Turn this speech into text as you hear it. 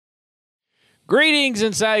Greetings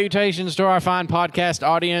and salutations to our fine podcast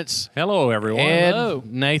audience. Hello, everyone. Ed, Hello.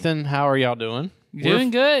 Nathan, how are y'all doing? Doing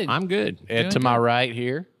good. I'm good. Ed to my right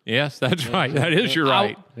here. Yes, that's right. That is your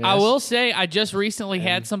right. I will say, I just recently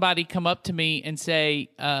had somebody come up to me and say,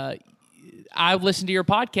 I listened to your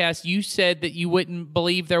podcast. You said that you wouldn't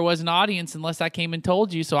believe there was an audience unless I came and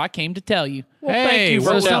told you, so I came to tell you. Hey, you we're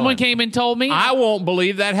for So telling. someone came and told me. I won't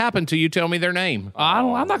believe that happened till you tell me their name.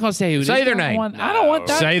 I'm not going to say who it is. Say their I don't name. want- I don't want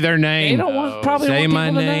that. Say their name. They don't want, probably Say want my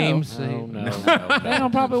people to name. know. Say- No. They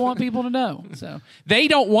don't probably want people to know. So they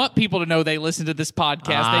don't want people to know they listen to this podcast.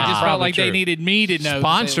 They just felt Probably like they true. needed me to know. that they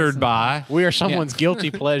Sponsored listen. by. We are someone's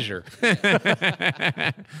guilty pleasure.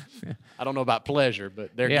 I don't know about pleasure,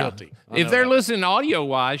 but they're guilty. I If know they're that. listening audio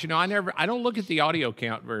wise, I don't look at the audio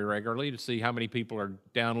count very regularly to see how many people are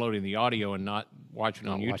downloading the audio and not watching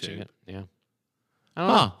on I'm YouTube. watching it, yeah. I don't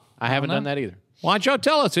know. Huh. I haven't done that either. Why don't y'all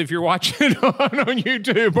tell us if you're watching on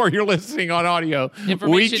YouTube or you're listening on audio?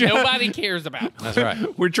 Information nobody cares about. That's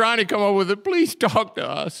right. We're trying to come up with it. Please talk to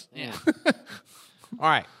us. Yeah. All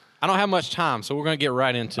right. I don't have much time, so we're going to get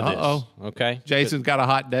right into Uh-oh. this. Okay? Jason's got a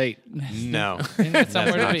hot date. No. That's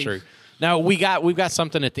That's not true. Now, we've got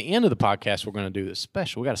something at the end of the podcast we're going to do that's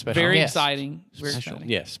special. We got a special Very guest. exciting. Very exciting.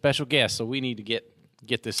 Yes, special guest. So we need to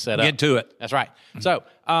get this set up. Get to it. That's right. So,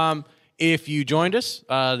 if you joined us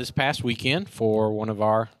this past weekend for one of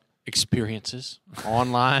our experiences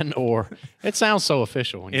online, or it sounds so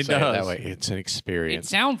official when you It say it that does. way. It's an It experience.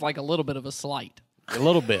 sounds like a little bit of a slight. A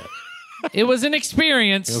little bit. It was an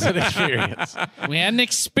experience. It's an experience. We had an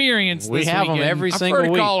experience. We this have them weekend. every I single prefer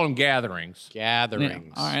to week. call them gatherings. Yeah.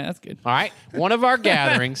 Gatherings. All right, that's good. All right. One of our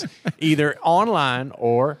gatherings, either online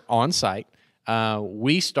or on site,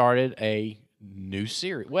 we started a new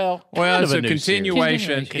series. Well, kind It's of a new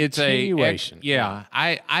continuation. series. It's Continuation. yeah.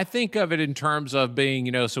 I think of it in terms of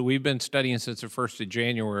being, so we've been studying since the 1st of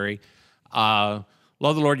January.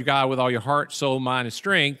 Love the Lord your God with all your heart, soul, mind, and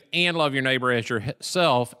strength, and love your neighbor as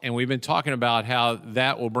yourself. And we've been talking about how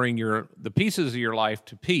that will bring the pieces of your life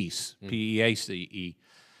to peace, P-E-A-C-E.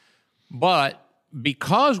 But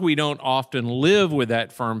because we don't often live with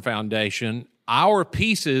that firm foundation, our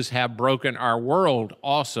pieces have broken our world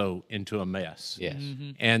also into a mess. Yes.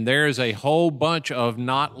 And there's a whole bunch of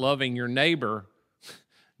not loving your neighbor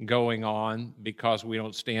going on because we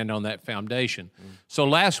don't stand on that foundation. So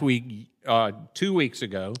last week, 2 weeks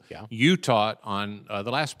ago, you taught on the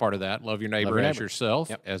last part of that, love your neighbor as yourself,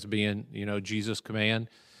 as being, Jesus' command.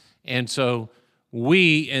 And so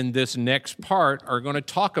we, in this next part, are going to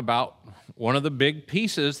talk about one of the big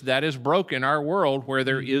pieces that is broken our world where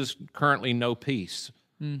there is currently no peace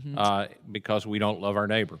because we don't love our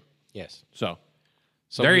neighbor. Yes. So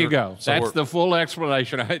So there you we're- go. so That's we're- the full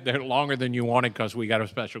explanation. They're longer than you wanted because we got a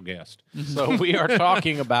special guest. So we are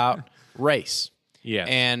talking about race. Yes.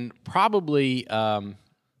 And probably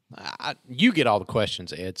you get all the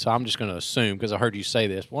questions, Ed, so I'm just going to assume, because I heard you say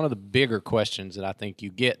this, one of the bigger questions that I think you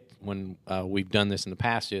get when we've done this in the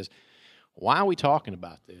past is, why are we talking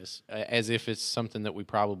about this as if it's something that we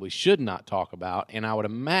probably should not talk about? And I would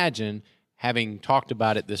imagine, having talked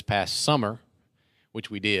about it this past summer, which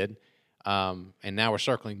we did, and now we're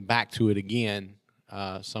circling back to it again,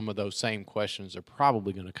 some of those same questions are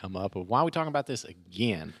probably going to come up of why are we talking about this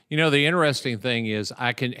again? The interesting thing is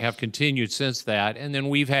I can have continued since that, and then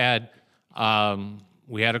we've had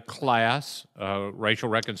we had a class, racial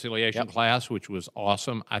reconciliation class, which was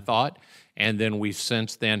awesome, I thought, and then we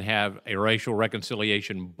since then have a racial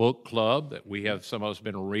reconciliation book club that we have some of us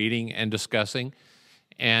been reading and discussing,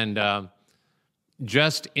 and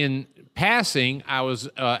just in passing, I was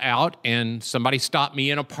out and somebody stopped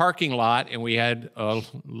me in a parking lot, and we had a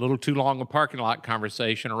little too long a parking lot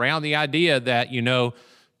conversation around the idea that,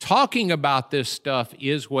 talking about this stuff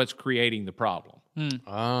is what's creating the problem.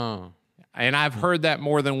 Oh. And I've heard that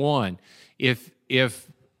more than one. If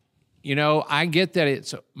I get that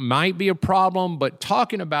it might be a problem, but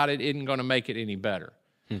talking about it isn't going to make it any better,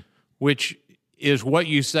 which is what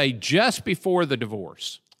you say just before the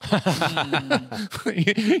divorce.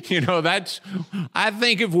 That's, I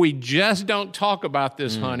think if we just don't talk about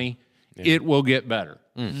this, honey, it will get better.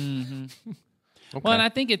 Okay. Well, and I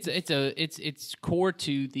think it's core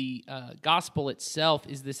to the gospel itself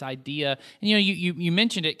is this idea, and you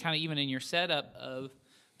mentioned it kind of even in your setup of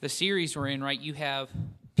the series we're in, right? You have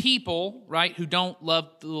people, right, who don't love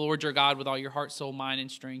the Lord your God with all your heart, soul, mind, and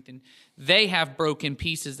strength, and they have broken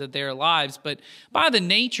pieces of their lives. But by the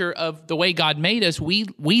nature of the way God made us, we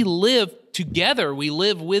live together. We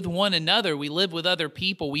live with one another. We live with other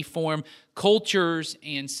people. We form cultures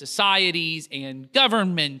and societies and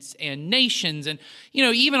governments and nations. And,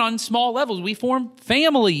 even on small levels, we form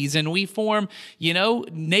families and we form,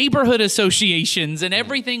 neighborhood associations and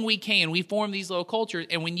everything we can. We form these little cultures.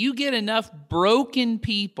 And when you get enough broken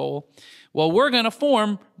people, well, we're going to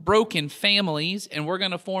form broken families, and we're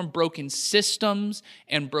going to form broken systems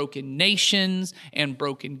and broken nations and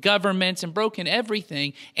broken governments and broken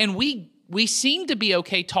everything. And we seem to be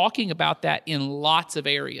okay talking about that in lots of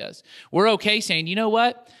areas. We're okay saying, you know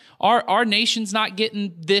what? Our nation's not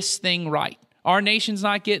getting this thing right. Our nation's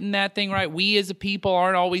not getting that thing right. We as a people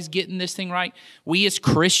aren't always getting this thing right. We as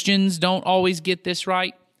Christians don't always get this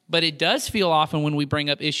right. But it does feel often when we bring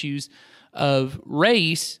up issues of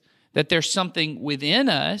race that there's something within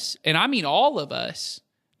us, and I mean all of us,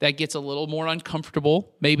 that gets a little more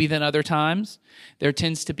uncomfortable maybe than other times. There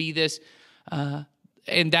tends to be this, and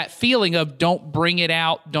that feeling of don't bring it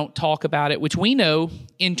out, don't talk about it, which we know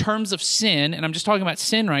in terms of sin, and I'm just talking about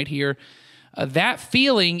sin right here, that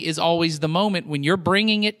feeling is always the moment when you're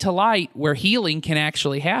bringing it to light where healing can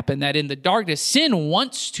actually happen. That in the darkness, sin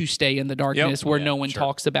wants to stay in the darkness where no one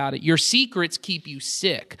talks about it. Your secrets keep you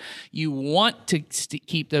sick. You want to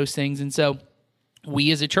keep those things. And so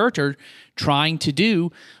we as a church are trying to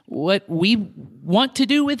do what we want to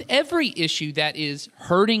do with every issue that is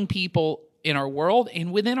hurting people in our world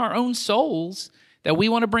and within our own souls, that we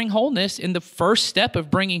want to bring wholeness. And the first step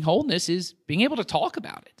of bringing wholeness is being able to talk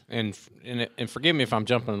about it. And forgive me if I'm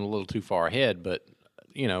jumping a little too far ahead, but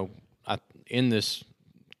in this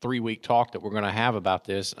 3-week talk that we're going to have about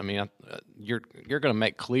this, you're going to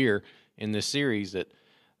make clear in this series that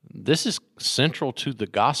this is central to the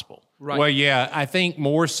gospel. Right. Well, yeah, I think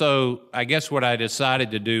more so. I guess what I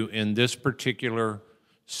decided to do in this particular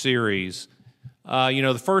series,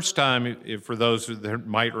 the first time, for those that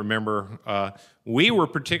might remember, we were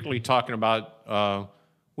particularly talking about.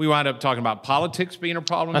 We wound up talking about politics being a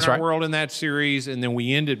problem in our world in that series, and then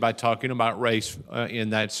we ended by talking about race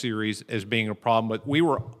in that series as being a problem. But we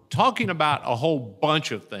were talking about a whole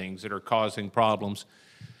bunch of things that are causing problems,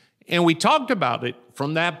 and we talked about it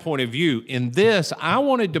from that point of view. In this, I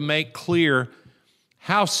wanted to make clear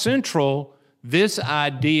how central this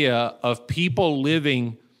idea of people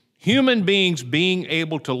living, human beings being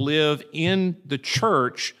able to live in the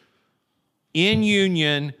church, in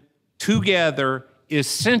union, together, is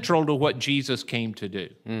central to what Jesus came to do.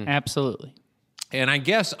 Absolutely. And I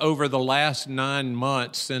guess over the last 9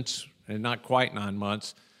 months, not quite 9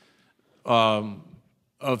 months,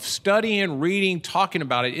 of studying, reading, talking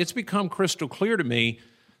about it, it's become crystal clear to me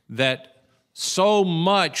that so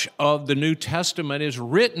much of the New Testament is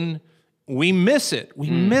written, we miss it. We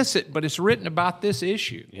miss it, but it's written about this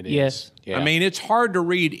issue. It is. Yes. Yeah. It's hard to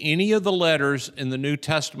read any of the letters in the New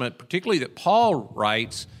Testament, particularly that Paul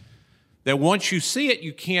writes, that once you see it,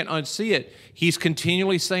 you can't unsee it. He's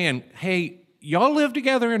continually saying, hey, y'all live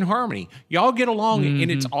together in harmony. Y'all get along.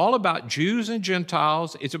 And it's all about Jews and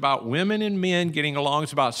Gentiles. It's about women and men getting along.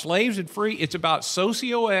 It's about slaves and free. It's about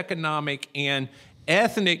socioeconomic and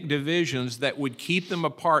ethnic divisions that would keep them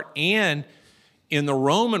apart, and in the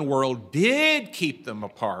Roman world did keep them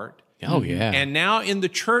apart. Oh, yeah. And now in the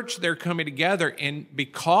church, they're coming together. And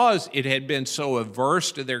because it had been so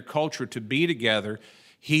averse to their culture to be together,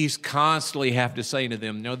 he's constantly have to say to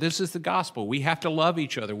them, no, this is the gospel. We have to love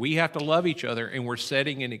each other. We have to love each other, and we're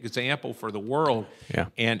setting an example for the world. Yeah.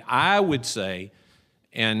 And I would say,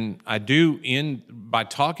 and I do by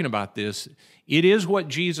talking about this, it is what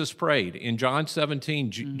Jesus prayed. In John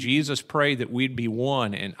 17, Jesus prayed that we'd be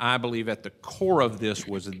one, and I believe at the core of this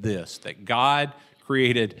was this, that God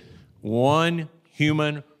created one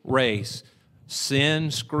human race.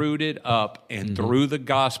 Sin screwed it up, and through the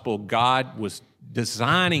gospel, God was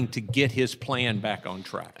designing to get his plan back on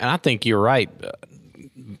track. And I think you're right.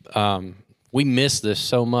 We miss this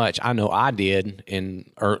so much. I know I did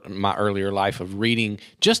in my earlier life of reading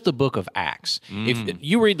just the book of Acts. If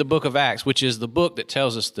you read the book of Acts, which is the book that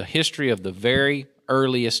tells us the history of the very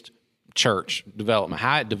earliest church development,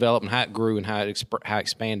 how it developed and how it grew and how it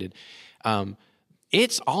expanded,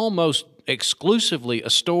 it's almost exclusively a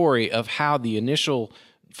story of how the initial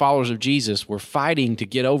followers of Jesus were fighting to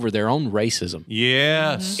get over their own racism.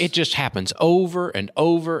 Yes. It just happens over and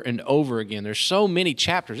over and over again. There's so many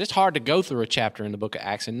chapters. It's hard to go through a chapter in the book of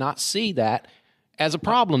Acts and not see that as a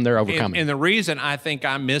problem they're overcoming. And the reason I think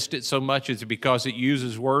I missed it so much is because it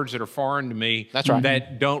uses words that are foreign to me. That's right.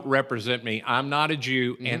 That don't represent me. I'm not a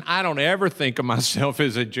Jew, and I don't ever think of myself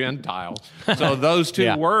as a Gentile. So those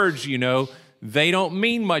two words, they don't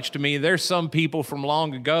mean much to me. There's some people from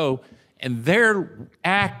long ago, and they're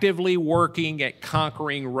actively working at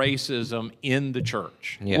conquering racism in the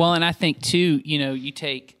church. Yeah. Well, and I think too, you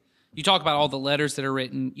talk about all the letters that are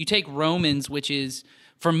written. You take Romans, which is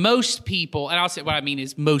for most people, and I'll say what I mean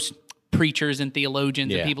is most preachers and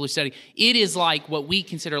theologians and people who study, it is like what we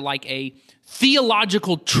consider like a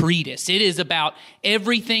theological treatise. It is about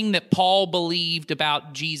everything that Paul believed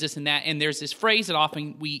about Jesus and that. And there's this phrase that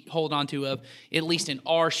often we hold on to of, at least in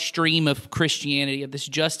our stream of Christianity, of this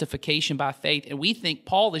justification by faith. And we think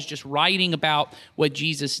Paul is just writing about what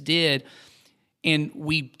Jesus did. And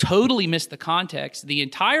we totally miss the context. The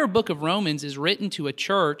entire book of Romans is written to a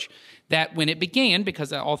church that when it began,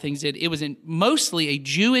 because all things did, it was mostly a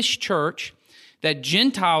Jewish church that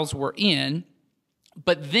Gentiles were in.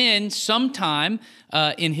 But then sometime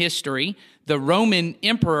in history, the Roman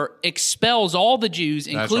emperor expels all the Jews,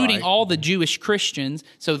 including all the Jewish Christians.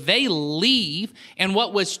 So they leave. And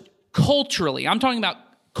what was culturally, I'm talking about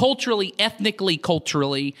culturally, ethnically,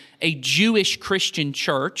 culturally, a Jewish Christian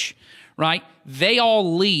church, right? They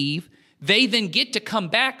all leave. They then get to come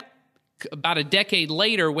back about a decade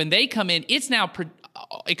later. When they come in, it's now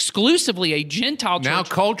exclusively a Gentile church. Now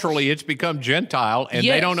culturally it's become Gentile, and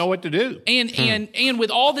they don't know what to do. And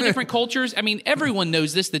with all the different cultures, I mean, everyone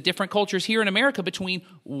knows this, the different cultures here in America between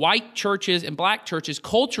white churches and black churches.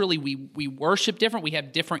 Culturally, we worship different. We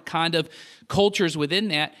have different kind of cultures within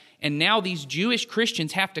that. And now these Jewish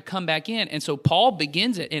Christians have to come back in. And so Paul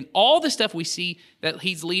begins it. And all the stuff we see that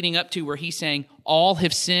he's leading up to where he's saying all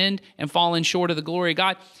have sinned and fallen short of the glory of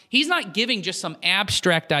God, he's not giving just some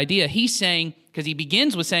abstract idea. He's saying, because he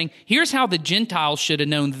begins with saying, here's how the Gentiles should have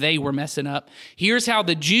known they were messing up. Here's how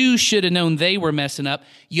the Jews should have known they were messing up.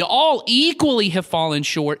 You all equally have fallen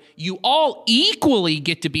short. You all equally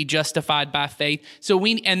get to be justified by faith.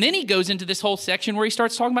 And then he goes into this whole section where he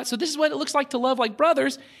starts talking about, so this is what it looks like to love like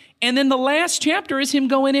brothers. And then the last chapter is him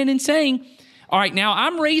going in and saying, all right, now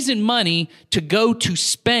I'm raising money to go to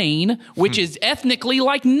Spain, which is ethnically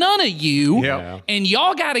like none of you. Yeah. And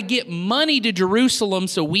y'all got to get money to Jerusalem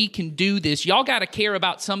so we can do this. Y'all got to care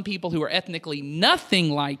about some people who are ethnically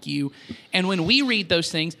nothing like you. And when we read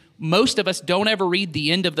those things, most of us don't ever read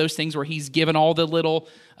the end of those things where he's given all the little,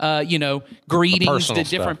 greetings to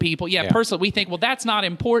different people. Personally, we think, well, that's not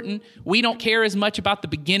important. We don't care as much about the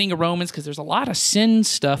beginning of Romans because there's a lot of sin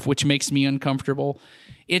stuff, which makes me uncomfortable.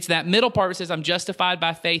 It's that middle part where it says, I'm justified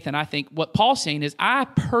by faith. And I think what Paul's saying is, I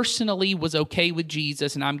personally was okay with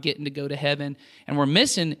Jesus and I'm getting to go to heaven. And we're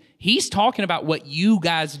missing, he's talking about what you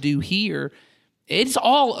guys do here. It's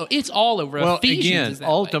all over. Well, Ephesians again,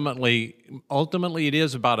 ultimately it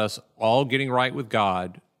is about us all getting right with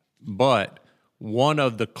God. But one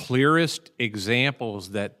of the clearest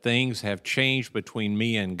examples that things have changed between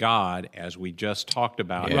me and God, as we just talked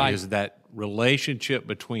about, is that relationship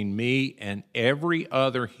between me and every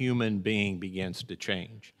other human being begins to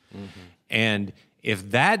change. Mm-hmm. And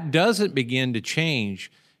if that doesn't begin to change,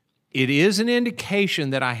 it is an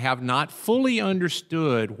indication that I have not fully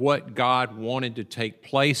understood what God wanted to take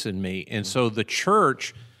place in me. And so the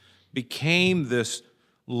church became this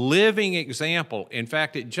living example. In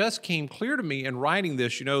fact, it just came clear to me in writing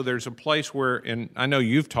this. There's a place where, and I know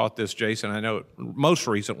you've taught this, Jason, I know most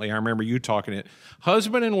recently, I remember you talking it,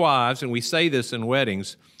 husband and wives, and we say this in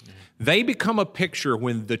weddings, they become a picture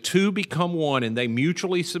when the two become one and they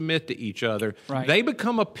mutually submit to each other. Right. They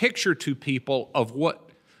become a picture to people of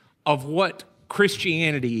what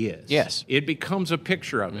Christianity is. Yes. It becomes a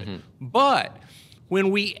picture of it. But when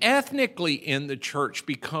we ethnically in the church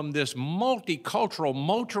become this multicultural,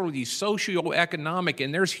 socioeconomic,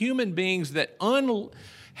 and there's human beings that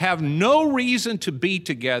have no reason to be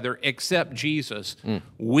together except Jesus,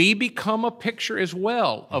 we become a picture as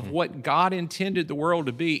well of what God intended the world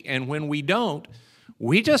to be. And when we don't,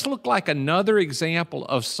 we just look like another example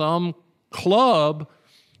of some club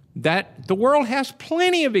that the world has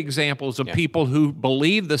plenty of examples of people who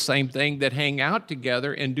believe the same thing, that hang out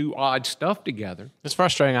together and do odd stuff together. It's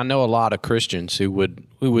frustrating. I know a lot of Christians who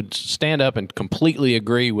would stand up and completely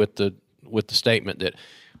agree with the statement that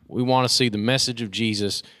we want to see the message of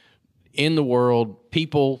Jesus in the world,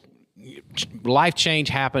 life change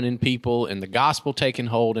happen in people, and the gospel taking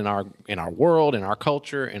hold in our world, in our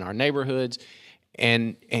culture, in our neighborhoods,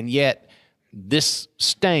 and yet this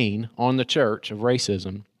stain on the church of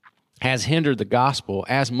racism has hindered the gospel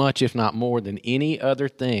as much, if not more, than any other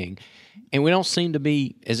thing. And we don't seem to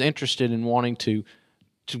be as interested in wanting to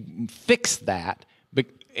fix that.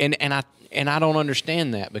 And I don't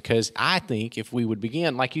understand that, because I think if we would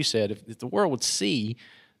begin, like you said, if the world would see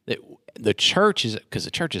that the church is, because the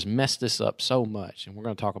church has messed this up so much, and we're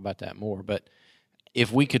going to talk about that more, but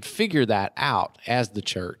if we could figure that out as the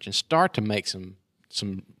church and start to make some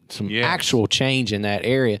some actual change in that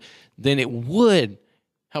area, then it would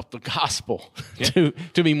help the gospel to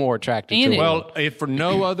be more attractive to the world. Well, if for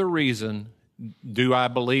no other reason do I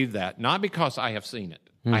believe that, not because I have seen it.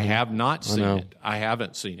 I have not seen it. I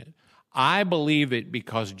haven't seen it. I believe it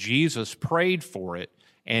because Jesus prayed for it,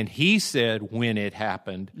 and he said when it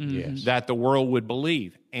happened that the world would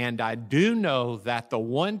believe. And I do know that the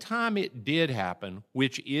one time it did happen,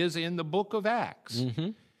 which is in the book of Acts,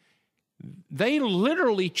 they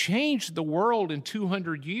literally changed the world in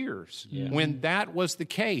 200 years when that was the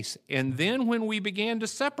case. And then when we began to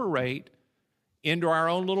separate into our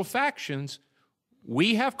own little factions,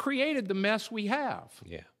 we have created the mess we have.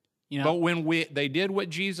 Yeah. But when they did what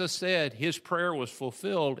Jesus said, his prayer was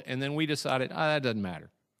fulfilled, and then we decided, that doesn't matter.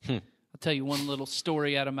 I'll tell you one little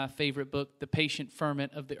story out of my favorite book, The Patient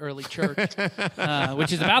Ferment of the Early Church,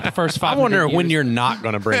 which is about the first 500 I wonder years. when you're not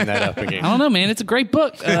going to bring that up again. I don't know, man. It's a great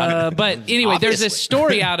book. But anyway, there's this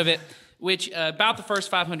story out of it, which about the first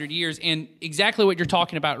 500 years, and exactly what you're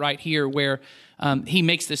talking about right here, where he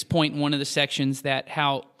makes this point in one of the sections that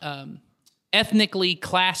how ethnically,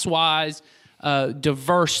 class-wise,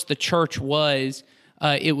 diverse the church was.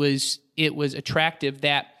 It was attractive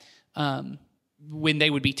that when they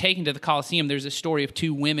would be taken to the Colosseum, there's a story of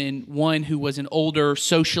two women, one who was an older,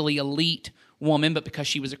 socially elite woman, but because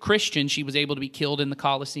she was a Christian, she was able to be killed in the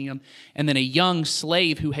Colosseum, and then a young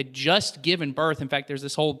slave who had just given birth. In fact, there's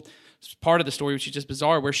this whole part of the story which is just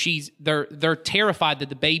bizarre, where they're terrified that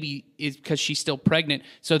the baby is, because she's still pregnant,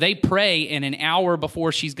 so they pray, and an hour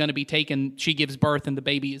before she's going to be taken, she gives birth, and the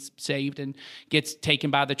baby is saved and gets taken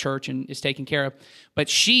by the church and is taken care of. But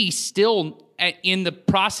she still, in the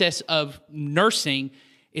process of nursing,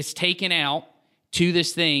 is taken out to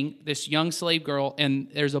this young slave girl, and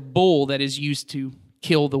there's a bull that is used to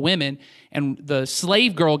kill the women, and the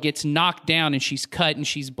slave girl gets knocked down, and she's cut, and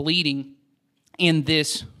she's bleeding, and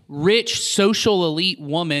this rich social elite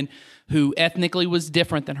woman who ethnically was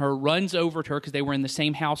different than her runs over to her because they were in the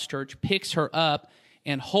same house church, picks her up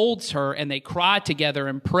and holds her, and they cry together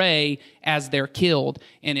and pray as they're killed.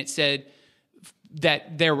 And it said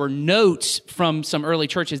that there were notes from some early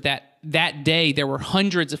churches that day there were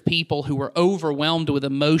hundreds of people who were overwhelmed with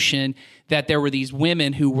emotion that there were these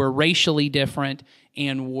women who were racially different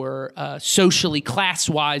and were socially,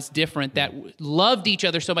 class-wise different, that loved each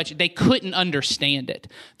other so much they couldn't understand it.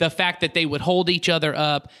 The fact that they would hold each other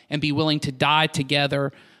up and be willing to die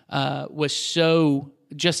together was so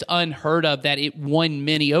just unheard of that it won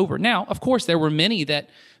many over. Now, of course, there were many that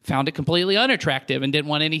found it completely unattractive and didn't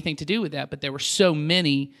want anything to do with that, but there were so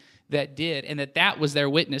many that did, and that was their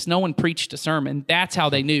witness. No one preached a sermon. That's how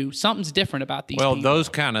they knew something's different about these people. Well, those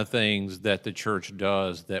kind of things that the church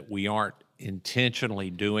does that we aren't intentionally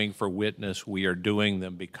doing for witness, we are doing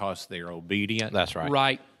them because they are obedient. That's right.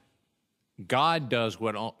 Right. God does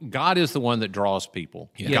God is the one that draws people.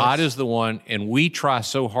 Yes. God is the one, and we try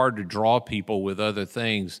so hard to draw people with other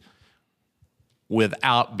things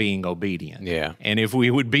without being obedient. Yeah. And if we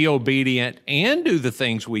would be obedient and do the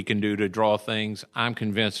things we can do to draw things, I'm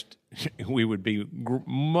convinced we would be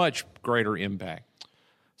much greater impact.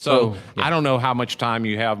 So I don't know how much time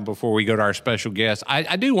you have before we go to our special guest.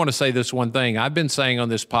 I do want to say this one thing. I've been saying on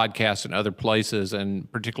this podcast and other places,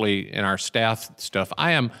 and particularly in our staff stuff,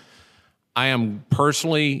 I am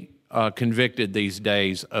personally convicted these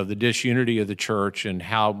days of the disunity of the church and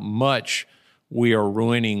how much we are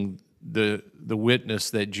ruining the witness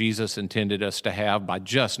that Jesus intended us to have by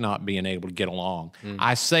just not being able to get along.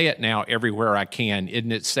 I say it now everywhere I can.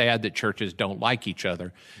 Isn't it sad that churches don't like each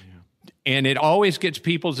other? And it always gets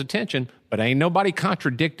people's attention, but ain't nobody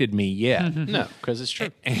contradicted me yet. No, because it's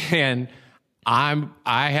true. And I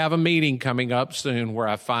have a meeting coming up soon where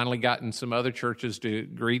I've finally gotten some other churches to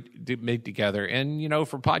agree to meet together. And,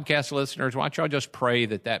 for podcast listeners, why don't y'all just pray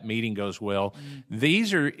that meeting goes well?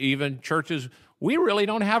 These are even churches, we really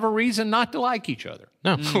don't have a reason not to like each other.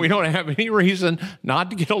 No. We don't have any reason not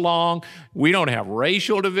to get along. We don't have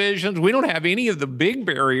racial divisions. We don't have any of the big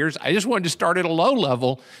barriers. I just wanted to start at a low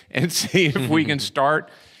level and see if we can start.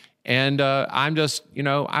 And I'm just,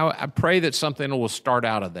 I pray that something will start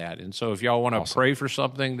out of that. And so if y'all want to pray for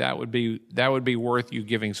something, that would be worth you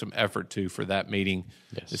giving some effort to for that meeting.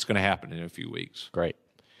 Yes. It's going to happen in a few weeks. Great.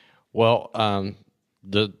 Well,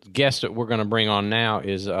 the guest that we're going to bring on now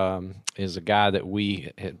is a guy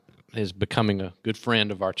that is becoming a good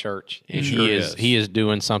friend of our church. And he is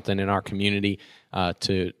doing something in our community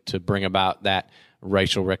to bring about that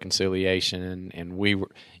racial reconciliation. And we were,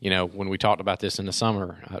 when we talked about this in the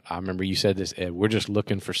summer, I remember you said this, Ed, we're just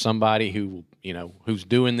looking for somebody who, who's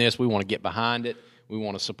doing this. We want to get behind it. We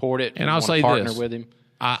want to support it. And I'll say partner this. with him.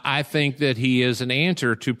 I think that he is an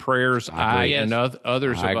answer to prayers I and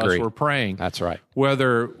others of us were praying. That's right.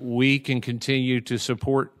 Whether we can continue to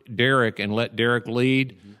support Derek and let Derek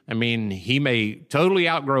lead, I mean, he may totally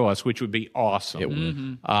outgrow us, which would be awesome. It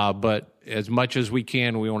would. But as much as we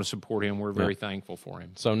can, we want to support him. We're very thankful for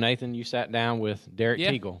him. So, Nathan, you sat down with Derek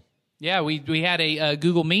Teagle. Yeah, we had a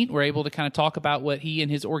Google Meet. We're able to kind of talk about what he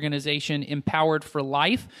and his organization, Empowered for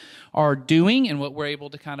Life, are doing and what we're able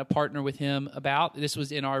to kind of partner with him about. This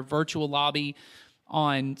was in our virtual lobby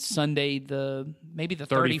on Sunday, maybe the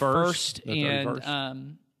 31st.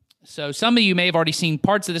 And so some of you may have already seen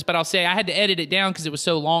parts of this, but I'll say I had to edit it down because it was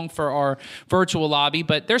so long for our virtual lobby.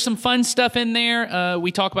 But there's some fun stuff in there.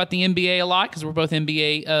 We talk about the NBA a lot because we're both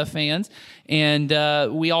NBA fans. And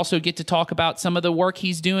we also get to talk about some of the work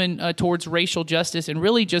he's doing towards racial justice and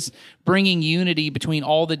really just bringing unity between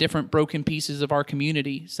all the different broken pieces of our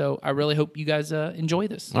community. So I really hope you guys enjoy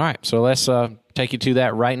this. All right. So let's take you to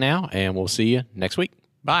that right now, and we'll see you next week.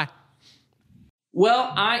 Bye.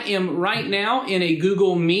 Well, I am right now in a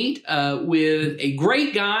Google Meet with a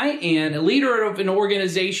great guy and a leader of an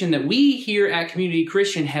organization that we here at Community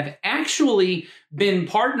Christian have actually been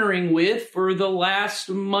partnering with for the last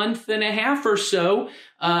month and a half or so,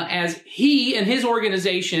 as he and his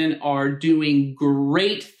organization are doing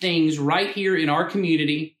great things right here in our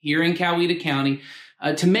community, here in Coweta County,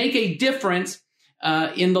 to make a difference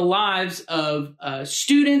in the lives of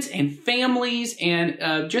students and families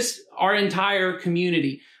and just our entire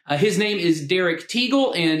community. His name is Derek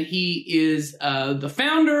Teagle, and he is the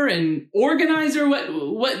founder and organizer.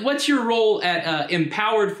 What's your role at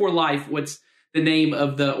Empowered for Life? What's the name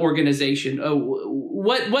of the organization?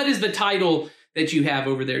 What is the title that you have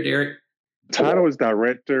over there, Derek? Title is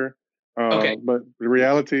director. Okay. But in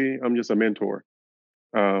reality, I'm just a mentor.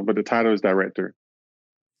 But the title is director.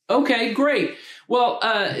 Okay, great. Well,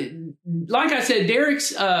 like I said,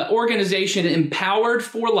 Derek's organization, Empowered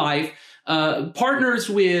for Life, partners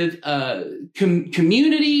with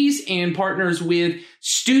communities and partners with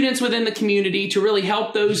students within the community to really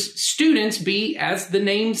help those students be, as the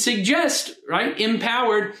name suggests, right,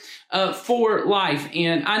 empowered for life.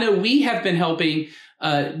 And I know we have been helping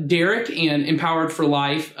Derek and Empowered for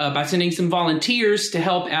Life by sending some volunteers to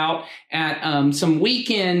help out at some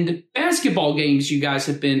weekend basketball games you guys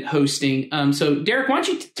have been hosting. So Derek, why don't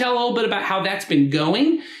you tell a little bit about how that's been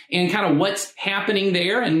going and kind of what's happening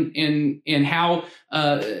there and how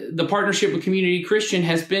the partnership with Community Christian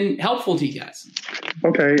has been helpful to you guys?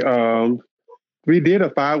 Okay. We did a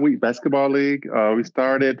 5-week basketball league. We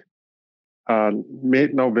started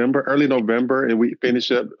mid-November, early November, and we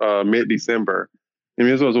finished up mid-December. And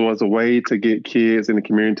this was a way to get kids in the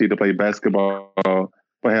community to play basketball,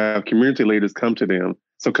 but have community leaders come to them.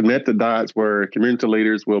 So connect the dots where community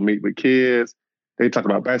leaders will meet with kids. They talk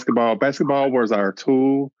about basketball. Basketball was our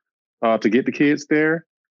tool to get the kids there.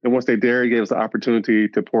 And once they're there, it gave us the opportunity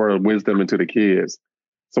to pour wisdom into the kids.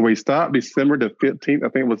 So we stopped December the 15th, I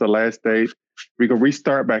think was the last date. We can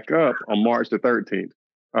restart back up on March the 13th.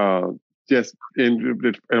 Just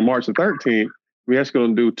in March the 13th, we're actually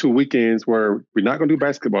going to do 2 weekends where we're not going to do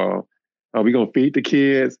basketball. We're going to feed the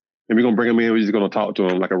kids and we're going to bring them in. We're just going to talk to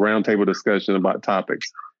them like a roundtable discussion about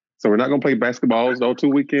topics. So we're not going to play basketballs those 2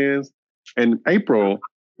 weekends. In April,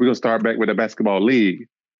 we're going to start back with a basketball league.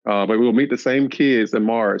 But we'll meet the same kids in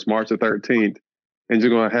March the 13th, and you're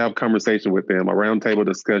going to have conversation with them, a roundtable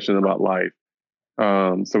discussion about life.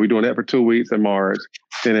 So we're doing that for 2 weeks in March.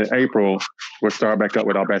 Then in April, we'll start back up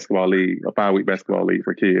with our basketball league, a 5-week basketball league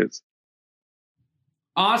for kids.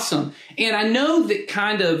 Awesome. And I know that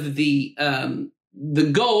kind of the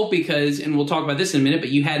goal, because, and we'll talk about this in a minute, but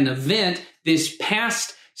you had an event this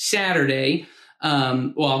past Saturday.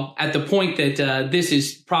 Well, at the point that this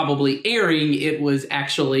is probably airing, it was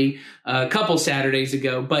actually a couple Saturdays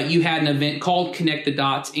ago, but you had an event called Connect the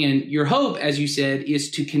Dots. And your hope, as you said,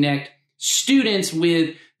 is to connect students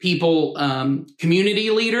with people, community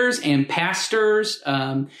leaders and pastors,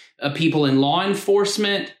 people in law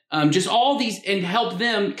enforcement, just all these, and help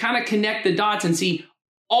them kind of connect the dots and see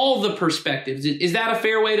all the perspectives. Is that a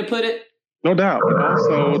fair way to put it? No doubt. And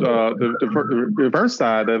also the reverse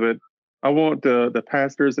side of it, I want the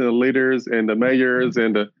pastors and the leaders and the mayors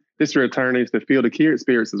and the district attorneys to feel the kid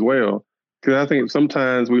spirits as well. Because I think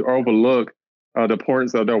sometimes we overlook the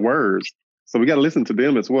importance of their words. So we got to listen to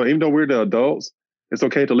them as well. Even though we're the adults, it's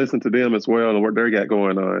okay to listen to them as well and what they got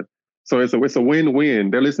going on. So it's a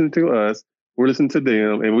win-win. They're listening to us, we're listening to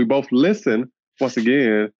them, and we both listen. Once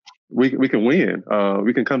again, we can win.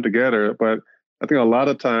 We can come together. But I think a lot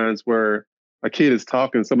of times where a kid is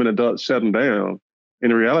talking, some of the adults shut them down.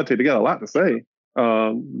 In reality, they got a lot to say.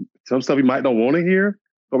 Some stuff we might not want to hear,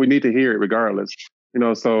 but we need to hear it regardless.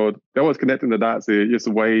 So that was connecting the dots. Is just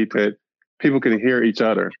a way that people can hear each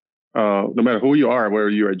other, no matter who you are, whether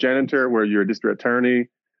you're a janitor, whether you're a district attorney,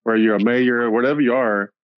 whether you're a mayor, whatever you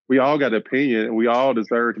are. We all got an opinion, and we all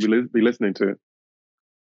deserve to be listening to.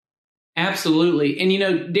 Absolutely.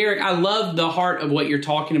 And, Derek, I love the heart of what you're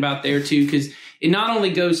talking about there, too, because it not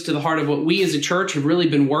only goes to the heart of what we as a church have really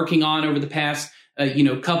been working on over the past,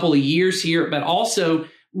 couple of years here, but also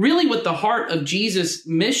really what the heart of Jesus'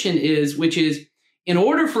 mission is, which is in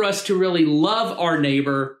order for us to really love our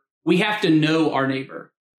neighbor, we have to know our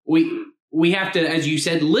neighbor. We have to, as you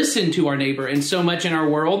said, listen to our neighbor. And so much in our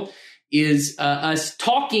world is us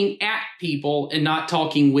talking at people and not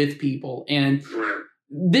talking with people. And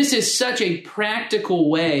this is such a practical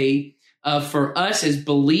way for us as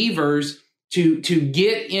believers to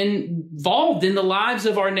get involved in the lives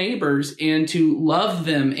of our neighbors and to love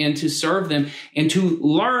them and to serve them and to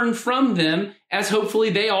learn from them as hopefully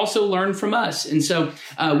they also learn from us. And so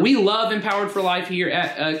we love Empowered for Life here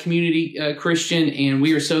at Community Christian, and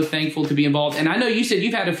we are so thankful to be involved. And I know you said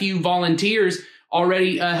you've had a few volunteers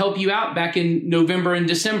already help you out back in November and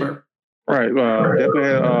December. Right. Definitely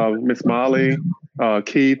had Miss Molly.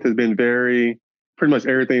 Keith has been pretty much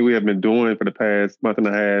everything we have been doing for the past month and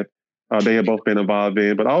a half. They have both been involved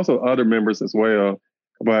in, but also other members as well.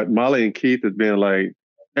 But Molly and Keith has been like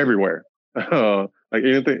everywhere. Like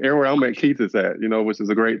anything, everywhere I met Keith is at, which is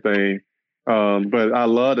a great thing. But I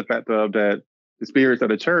love the fact that the spirits of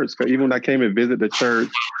the church, because even when I came and visited the church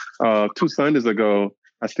 2 Sundays ago,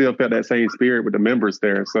 I still felt that same spirit with the members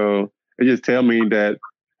there. So it just tells me that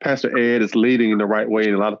Pastor Ed is leading in the right way,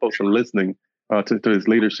 and a lot of folks are listening to his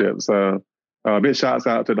leadership. So big shouts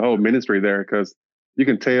out to the whole ministry there, because you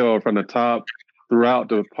can tell from the top throughout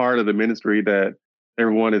the part of the ministry that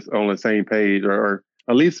everyone is on the same page, or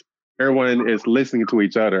at least everyone is listening to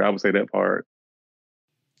each other. I would say that part.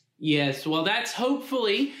 Yes, well, that's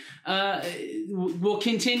hopefully will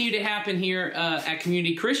continue to happen here at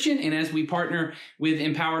Community Christian, and as we partner with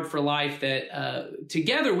Empowered for Life, that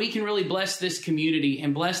together we can really bless this community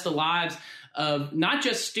and bless the lives of not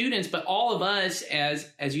just students, but all of us.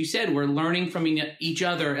 As you said, we're learning from each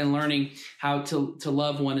other and learning how to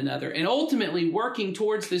love one another, and ultimately working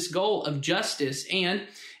towards this goal of justice, and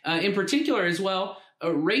in particular as well,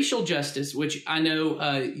 racial justice, which I know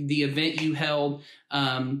the event you held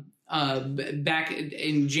back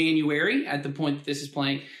in January at the point that this is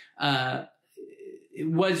playing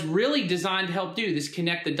was really designed to help do this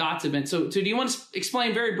Connect the Dots event. So do you want to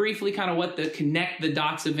explain very briefly kind of what the Connect the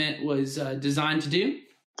Dots event was designed to do?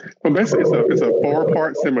 Well, basically, it's a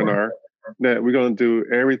 4-part seminar that we're going to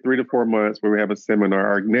do every 3 to 4 months, where we have a seminar.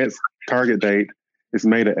 Our next target date is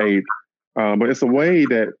May the 8th. But it's a way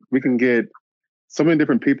that we can get so many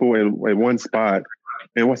different people in one spot.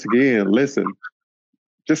 And once again, listen.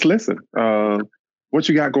 Just listen. What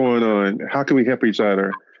you got going on? How can we help each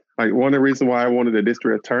other? Like, one of the reasons why I wanted the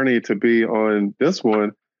district attorney to be on this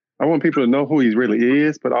one, I want people to know who he really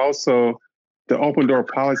is, but also the open door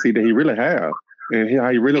policy that he really has, and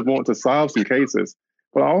how he really wants to solve some cases.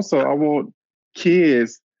 But also, I want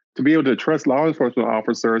kids to be able to trust law enforcement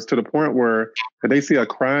officers to the point where if they see a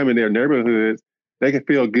crime in their neighborhoods, they can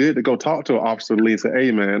feel good to go talk to an officer and say,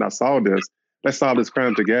 "Hey, man, I saw this. Let's solve this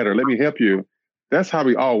crime together. Let me help you." That's how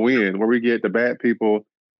we all win, where we get the bad people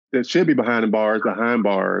that should be behind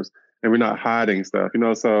bars, and we're not hiding stuff.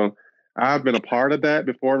 So I've been a part of that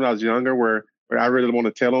before when I was younger, where I really don't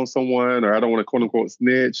want to tell on someone, or I don't want to quote unquote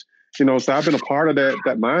snitch. So I've been a part of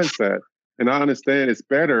that mindset. And I understand it's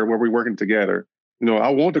better where we're working together. I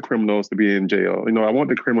want the criminals to be in jail. I want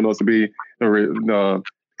the criminals to be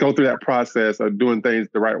go through that process of doing things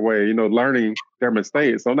the right way, learning their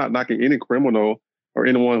mistakes. So I'm not knocking any criminal or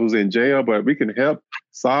anyone who's in jail, but we can help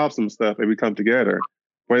solve some stuff if we come together.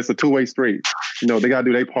 But it's a two-way street. They got to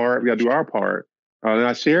do their part. We got to do our part. And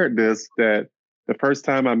I shared this, that the first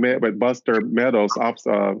time I met with Buster Meadows,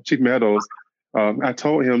 Chief Meadows, I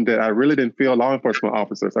told him that I really didn't feel law enforcement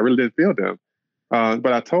officers. I really didn't feel them.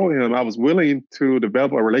 But I told him I was willing to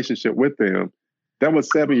develop a relationship with them. That was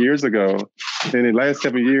 7 years ago. And in the last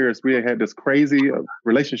 7 years, we had this crazy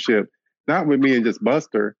relationship, not with me and just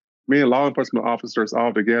Buster, me and law enforcement officers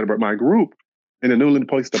all together, but my group in the Newland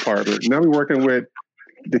Police Department. Now we're working with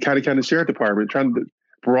the County Sheriff Department, trying to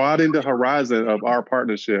broaden the horizon of our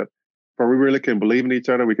partnership, where we really can believe in each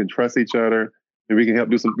other, we can trust each other, and we can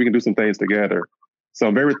do some things together. So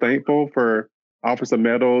I'm very thankful for Officer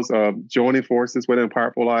Meadows joining forces with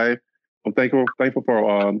Empowered for Life. I'm thankful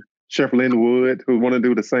for Sheriff Lynn Wood, who want to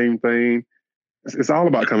do the same thing. It's all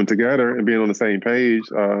about coming together and being on the same page.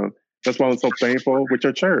 That's why I'm so thankful with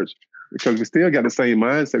your church, because we still got the same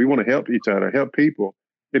mindset. We want to help each other, help people.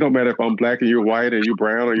 It don't matter if I'm black and you're white and you're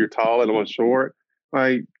brown or you're tall and I'm short.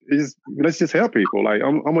 Like, let's just help people. Like,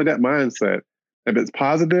 I'm with that mindset. If it's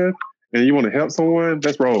positive and you want to help someone,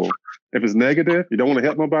 let's roll. If it's negative, you don't want to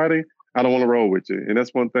help nobody, I don't want to roll with you. And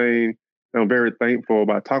that's one thing I'm very thankful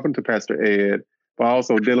about talking to Pastor Ed, but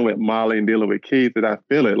also dealing with Molly and dealing with Keith, that I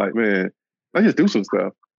feel it like, man, let's just do some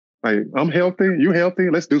stuff. Like, I'm healthy, you healthy,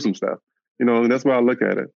 let's do some stuff. And that's why I look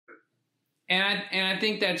at it. And I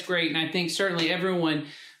think that's great. And I think certainly everyone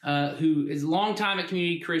who is a long time at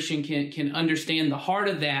Community Christian can understand the heart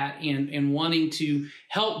of that and wanting to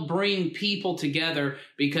help bring people together,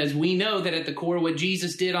 because we know that at the core of what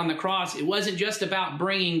Jesus did on the cross, it wasn't just about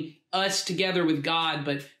bringing us together with God,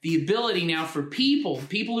 but the ability now for people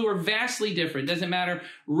who are vastly different, doesn't matter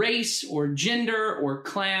race or gender or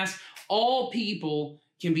class, all people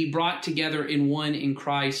can be brought together in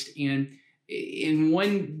Christ. And in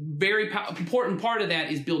one very important part of that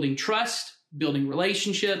is building trust, building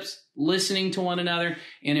relationships, listening to one another,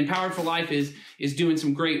 and Empowered for Life is doing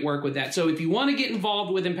some great work with that. So if you want to get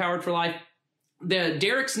involved with Empowered for Life,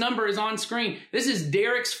 Derek's number is on screen. This is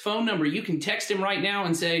Derek's phone number. You can text him right now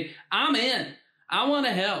and say, I'm in. I want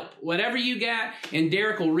to help. Whatever you got, and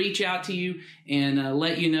Derek will reach out to you and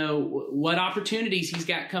let you know what opportunities he's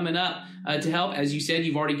got coming up to help. As you said,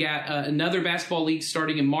 you've already got another basketball league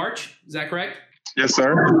starting in March. Is that correct? Yes,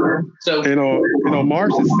 sir. So, March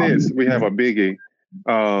the 6th, we have a biggie.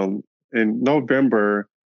 In November,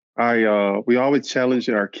 we always challenge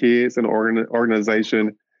our kids and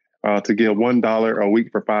organization to give $1 a week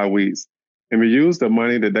for 5 weeks. And we use the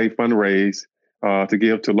money that they fundraise to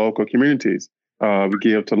give to local communities. We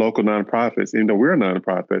give to local nonprofits, even though we're a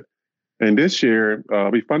nonprofit. And this year,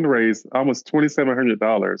 we fundraised almost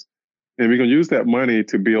 $2,700. And we're going to use that money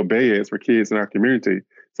to build beds for kids in our community.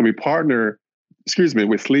 So we partner,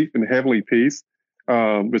 with Sleep in Heavenly Peace,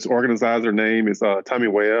 which organizer name is Tommy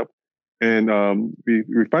Webb. And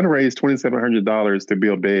we fundraised $2,700 to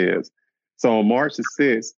build beds. So on March the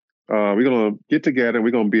 6th, we're going to get together and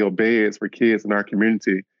we're going to build beds for kids in our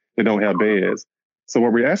community that don't have beds. So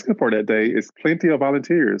what we're asking for that day is plenty of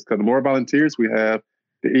volunteers, because the more volunteers we have,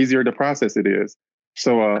 the easier the process it is.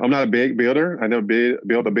 So I'm not a bed builder. I never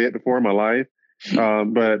built a bed before in my life,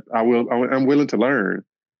 but I'm willing to learn.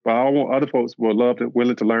 But I want other folks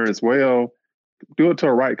willing to learn as well. Do it to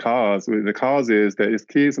a right cause. The cause is that it's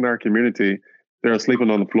kids in our community that are sleeping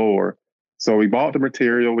on the floor. So we bought the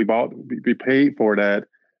material. We paid for that.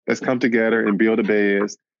 Let's come together and build the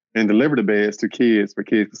beds and deliver the beds to kids for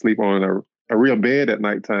kids to sleep on a real bed at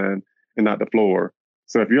nighttime and not the floor.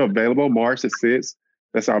 So if you're available, March the 6th,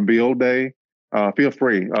 that's our build day. Feel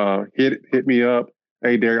free. Hit me up.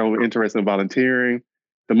 Hey, Derek, I'm interested in volunteering.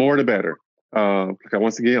 The more, the better.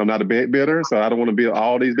 Once again, I'm not a bed builder, so I don't want to build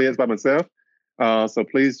all these beds by myself. So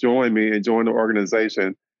please join me and join the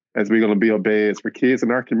organization as we're going to build beds for kids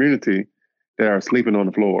in our community that are sleeping on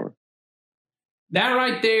the floor. That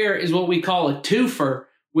right there is what we call a twofer,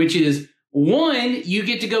 which is, one, you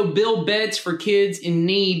get to go build beds for kids in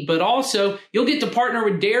need, but also you'll get to partner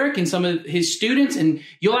with Derek and some of his students, and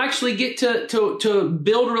you'll actually get to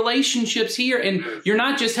build relationships here. And you're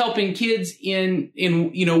not just helping kids in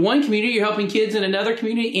one community, you're helping kids in another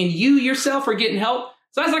community, and you yourself are getting help.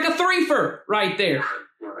 So that's like a threefer right there.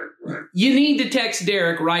 Right. You need to text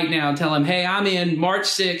Derek right now and tell him, hey, I'm in March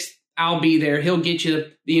 6th. I'll be there. He'll get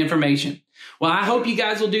you the information. Well, I hope you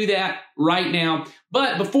guys will do that right now.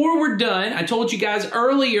 But before we're done, I told you guys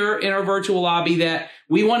earlier in our virtual lobby that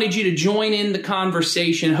we wanted you to join in the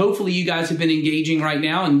conversation. Hopefully you guys have been engaging right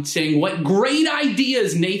now and saying what great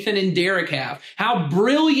ideas Nathan and Derek have, how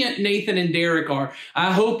brilliant Nathan and Derek are.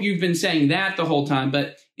 I hope you've been saying that the whole time.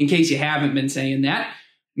 But in case you haven't been saying that,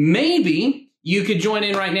 maybe you could join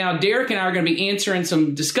in right now. Derek and I are going to be answering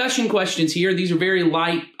some discussion questions here. These are very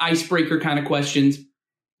light icebreaker kind of questions.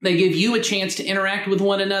 They give you a chance to interact with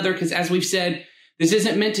one another because, as we've said, this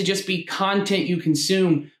isn't meant to just be content you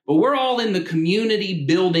consume, but we're all in the community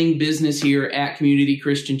building business here at Community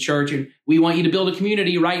Christian Church, and we want you to build a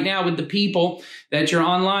community right now with the people that you're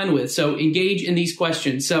online with. So engage in these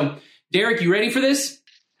questions. So, Derek, you ready for this?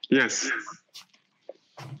 Yes.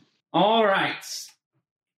 All right.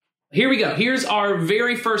 Here we go. Here's our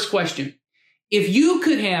very first question. If you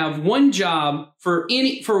could have one job for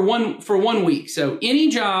 1 week, so any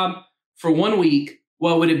job for 1 week,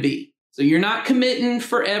 what would it be? So you're not committing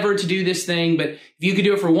forever to do this thing, but if you could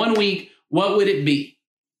do it for 1 week, what would it be?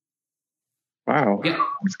 Wow. Yeah.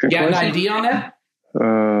 Got an idea on that?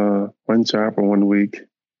 One job for 1 week.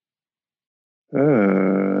 I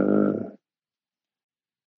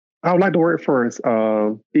would like to work for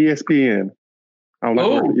ESPN. I would like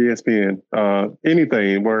to work for ESPN.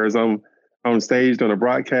 Anything, whereas I'm on stage on a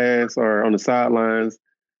broadcast or on the sidelines.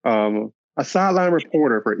 A sideline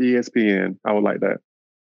reporter for ESPN. I would like that.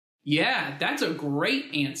 Yeah, that's a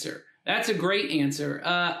great answer. That's a great answer.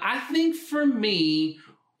 I think for me,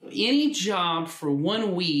 any job for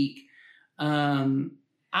 1 week,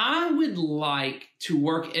 I would like to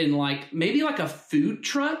work in maybe a food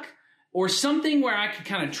truck or something where I could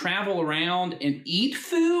kind of travel around and eat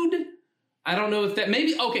food. I don't know if that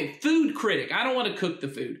food critic. I don't want to cook the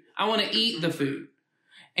food. I want to eat the food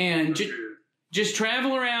and just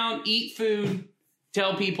travel around, eat food,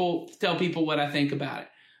 tell people what I think about it.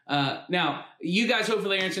 Now, you guys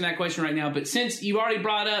hopefully are answering that question right now, but since you've already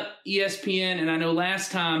brought up ESPN, and I know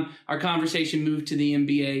last time our conversation moved to the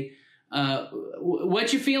NBA,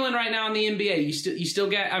 what you feeling right now in the NBA? You still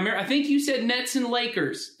got? I think you said Nets and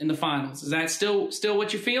Lakers in the finals. Is that still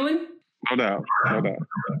what you're feeling? No doubt.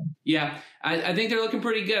 Yeah, I think they're looking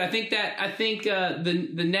pretty good. I think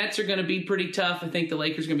the Nets are going to be pretty tough. I think the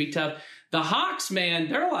Lakers are going to be tough. The Hawks, man,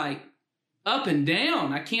 they're up and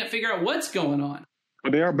down. I can't figure out what's going on.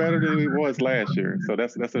 But they are better than it was last year, so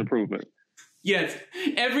that's an improvement. Yes,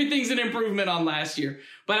 everything's an improvement on last year.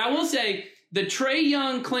 But I will say the Trae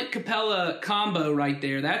Young Clint Capella combo right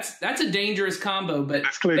there, that's a dangerous combo. But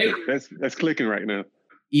that's clicking. That's clicking right now.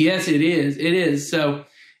 Yes, it is. It is. So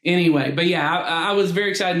anyway, but yeah, I was very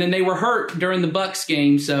excited, and they were hurt during the Bucks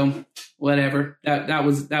game, so whatever. That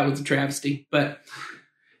was a travesty. But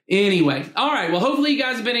anyway, all right. Well, hopefully you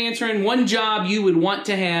guys have been answering one job you would want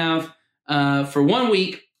to have for 1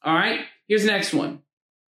 week. All right. Here's the next one.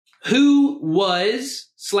 Who was/is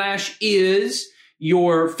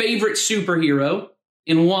your favorite superhero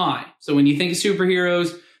and why? So when you think of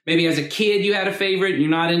superheroes, maybe as a kid you had a favorite and you're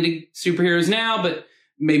not into superheroes now, but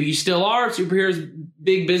maybe you still are. Superheroes,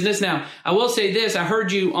 big business. Now, I will say this. I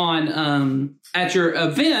heard you on at your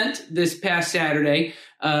event this past Saturday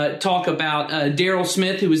talk about Daryl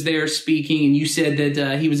Smith, who was there speaking, and you said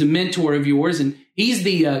that he was a mentor of yours, and he's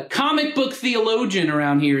the comic book theologian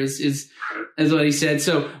around here, is what he said.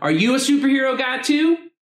 So are you a superhero guy too?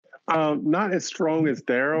 Not as strong as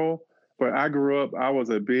Daryl, but I was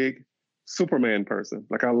a big Superman person.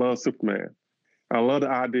 I love Superman. I love the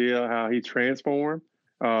idea how he transformed.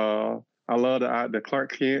 I love the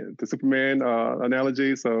Clark Kent, the Superman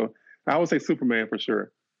analogy. So I would say Superman for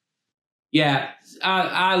sure. Yeah,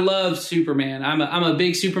 I love Superman. I'm a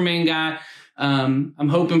big Superman guy. I'm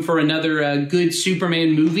hoping for another good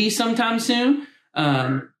Superman movie sometime soon.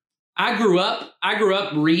 I grew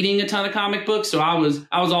up reading a ton of comic books, so I was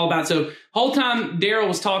all about. So whole time Daryl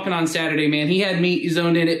was talking on Saturday, man, he had me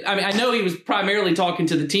zoned in it. I mean, I know he was primarily talking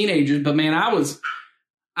to the teenagers, but man, I was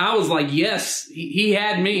like, yes, he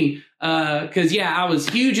had me. Cause yeah, I was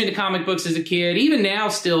huge into comic books as a kid. Even now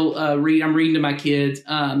still, I'm reading to my kids.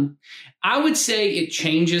 I would say it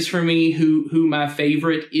changes for me who my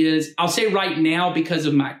favorite is. I'll say right now, because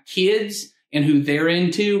of my kids and who they're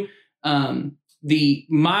into, the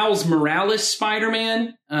Miles Morales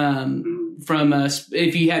Spider-Man, from,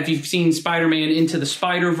 if you've seen Spider-Man Into the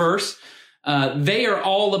Spider-Verse, they are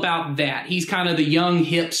all about that. He's kind of the young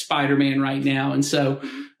hip Spider-Man right now. And so,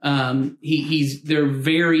 they're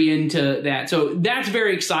very into that. So that's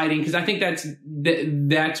very exciting, because I think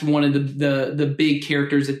that's one of the big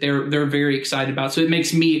characters that they're very excited about. So it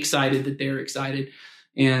makes me excited that they're excited.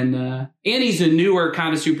 And he's a newer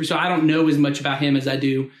kind of super, so I don't know as much about him as I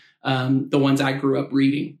do the ones I grew up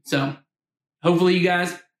reading. So hopefully you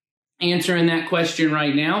guys answering that question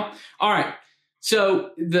right now. All right. So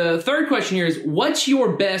the third question here is, what's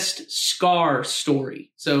your best scar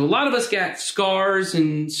story? So a lot of us got scars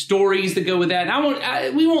and stories that go with that.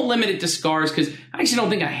 And we won't limit it to scars, because I actually don't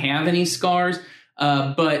think I have any scars,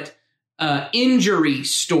 but injury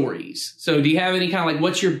stories. So do you have any kind of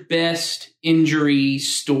what's your best injury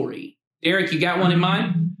story? Derek, you got one in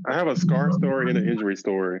mind? I have a scar story and an injury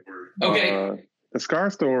story. Okay. The scar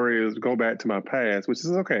story is go back to my past, which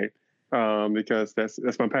is okay, because that's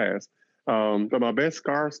my past. But my best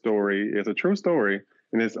scar story is a true story,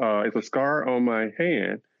 and it's a scar on my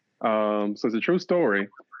hand. So it's a true story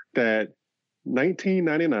that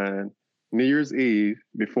 1999 New Year's Eve,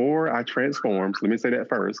 before I transformed. So let me say that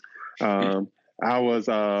first. I was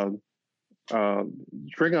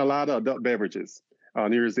drinking a lot of adult beverages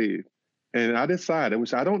on New Year's Eve, and I decided,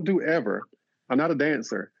 which I don't do ever, I'm not a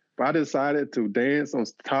dancer, but I decided to dance on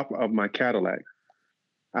top of my Cadillac.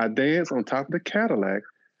 I danced on top of the Cadillac.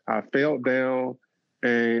 I fell down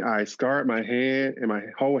and I scarred my hand, and my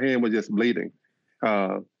whole hand was just bleeding.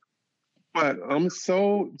 But I'm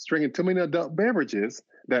so drinking too many adult beverages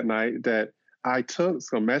that night that I took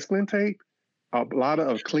some masculine tape, a lot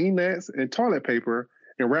of Kleenex and toilet paper,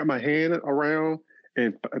 and wrapped my hand around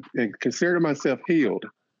and considered myself healed.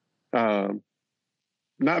 Not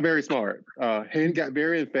very smart. Hadn't got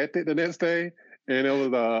very infected the next day, and it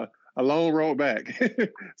was a long road back.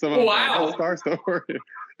 So wow.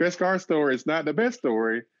 Best scar story is not the best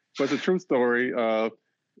story, but it's a true story of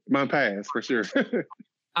my past for sure.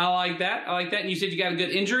 I like that. And you said you got a good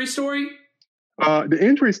injury story? The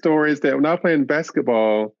injury story is that when I was playing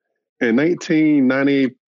basketball in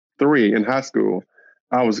 1993 in high school,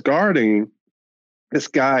 I was guarding this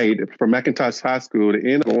guy from McIntosh High School that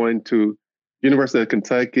ended up going to University of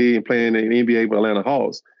Kentucky and playing in the NBA with Atlanta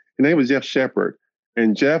Hawks. His name was Jeff Shepard.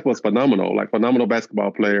 And Jeff was phenomenal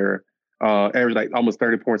basketball player, averaged like almost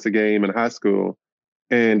 30 points a game in high school.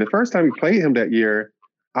 And the first time we played him that year,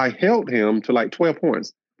 I held him to like 12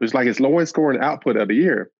 points, which is like his lowest scoring output of the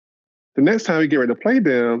year. The next time we get ready to play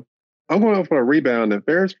them, I'm going up for a rebound, the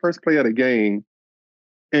very first play of the game,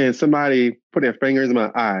 and somebody put their fingers in my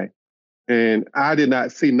eye. And I did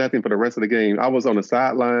not see nothing for the rest of the game. I was on the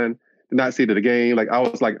sideline, did not see the game. Like I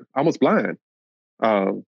was like almost blind.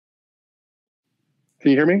 Can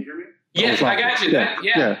you hear me? Yeah, I got you.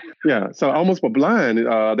 Yeah. So I almost was blind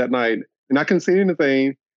that night, and I couldn't see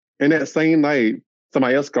anything. And that same night,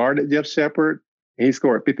 somebody else guarded Jeff Shepard, and he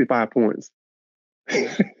scored 55 points.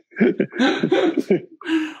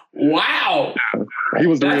 Wow. He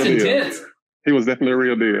was the That's real intense. deal. He was definitely a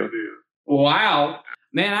real deal. Wow.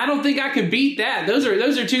 Man, I don't think I could beat that. Those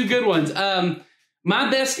are two good ones.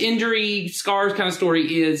 My best injury scars kind of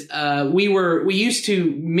story is our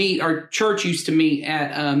church used to meet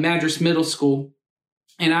at Madras Middle School,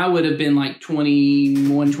 and I would have been like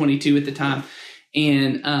 21, 22 at the time.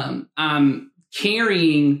 And I'm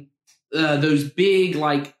carrying those big,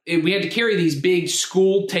 we had to carry these big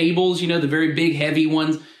school tables, the very big, heavy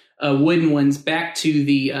ones, wooden ones, back to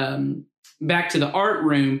the art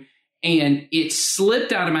room. And it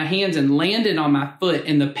slipped out of my hands and landed on my foot.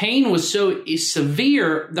 And the pain was so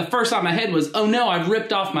severe. The first thought in my head was, oh no, I've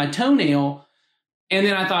ripped off my toenail. And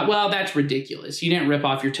then I thought, well, that's ridiculous. You didn't rip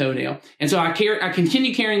off your toenail. And so I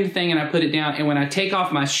continue carrying the thing, and I put it down. And when I take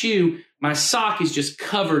off my shoe, my sock is just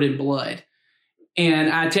covered in blood. And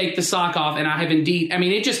I take the sock off, and I have indeed,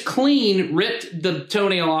 it just clean ripped the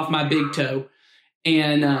toenail off my big toe.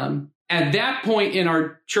 And at that point in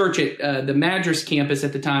our church at the Madras campus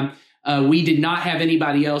at the time, we did not have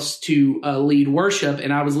anybody else to lead worship,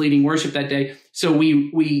 and I was leading worship that day. So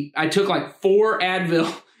I took like 4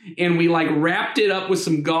 Advil, and we like wrapped it up with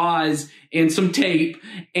some gauze and some tape,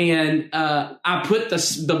 and I put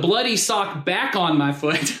the bloody sock back on my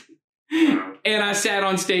foot, and I sat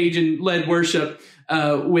on stage and led worship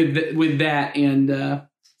with that, and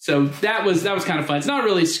so that was kind of fun. It's not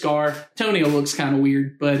really a scar. Toenail looks kind of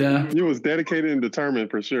weird, but you was dedicated and determined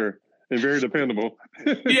for sure. And very dependable.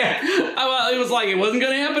 Yeah. It was like it wasn't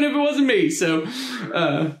going to happen if it wasn't me. So,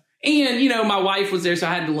 and, my wife was there, so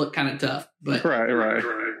I had to look kind of tough. But, right.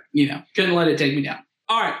 Couldn't let it take me down.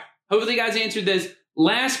 All right. Hopefully you guys answered this.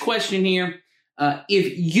 Last question here.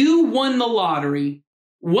 If you won the lottery,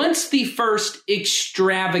 what's the first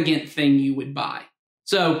extravagant thing you would buy?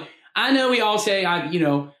 So I know we all say, I'm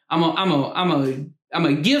going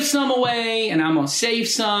to give some away, and I'm going to save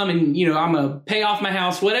some, and, I'm going to pay off my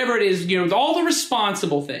house, whatever it is, all the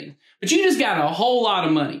responsible things. But you just got a whole lot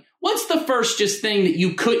of money. What's the first just thing that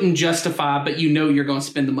you couldn't justify, but you're going to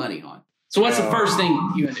spend the money on? So what's the first thing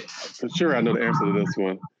you would do? For sure, I know the answer to this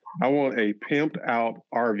one. I want a pimped out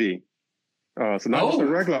RV. So not just a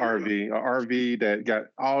regular RV, an RV that got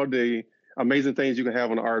all the amazing things you can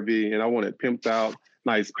have on an RV, and I want it pimped out,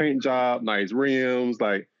 nice paint job, nice rims,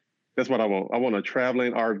 that's what I want. I want a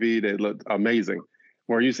traveling RV that looks amazing.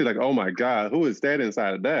 Where you see oh my God, who is that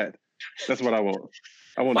inside of that? That's what I want.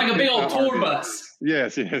 I want like a big old tour bus.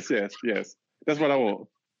 Yes. That's what I want.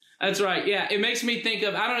 That's right. Yeah. It makes me think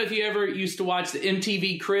of, I don't know if you ever used to watch the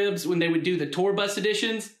MTV Cribs when they would do the tour bus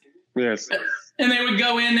editions. Yes. And they would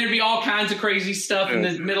go in, there'd be all kinds of crazy stuff in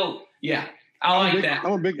the middle. Yeah. I like that.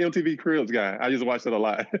 I'm a big MTV Cribs guy. I used to watch that a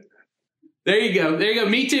lot. There you go.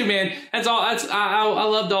 Me too, man. That's all. I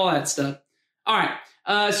loved all that stuff. All right.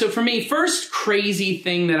 So for me, first crazy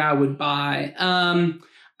thing that I would buy, I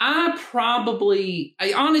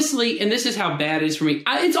honestly, and this is how bad it is for me.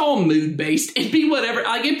 It's all mood based. It'd be whatever.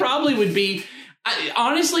 It probably would be.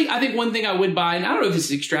 Honestly, I think one thing I would buy, and I don't know if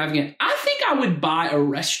it's extravagant. I think I would buy a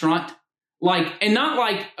restaurant, and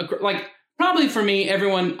not probably for me,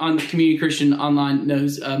 everyone on the Community Christian Online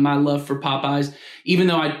knows my love for Popeyes. Even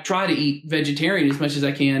though I try to eat vegetarian as much as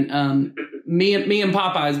I can, me and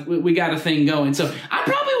Popeyes, we got a thing going. So I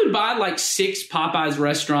probably would buy 6 Popeyes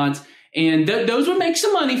restaurants, and those would make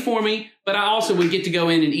some money for me. But I also would get to go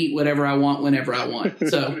in and eat whatever I want whenever I want.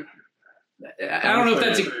 So I don't know if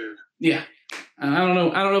that's I don't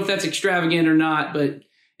know if that's extravagant or not, but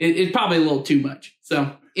it's probably a little too much.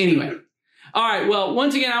 So anyway. All right. Well,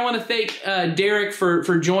 once again, I want to thank Derek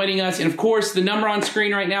for joining us. And of course, the number on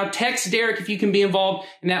screen right now, text Derek if you can be involved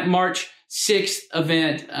in that March 6th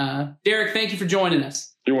event. Derek, thank you for joining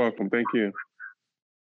us. You're welcome. Thank you.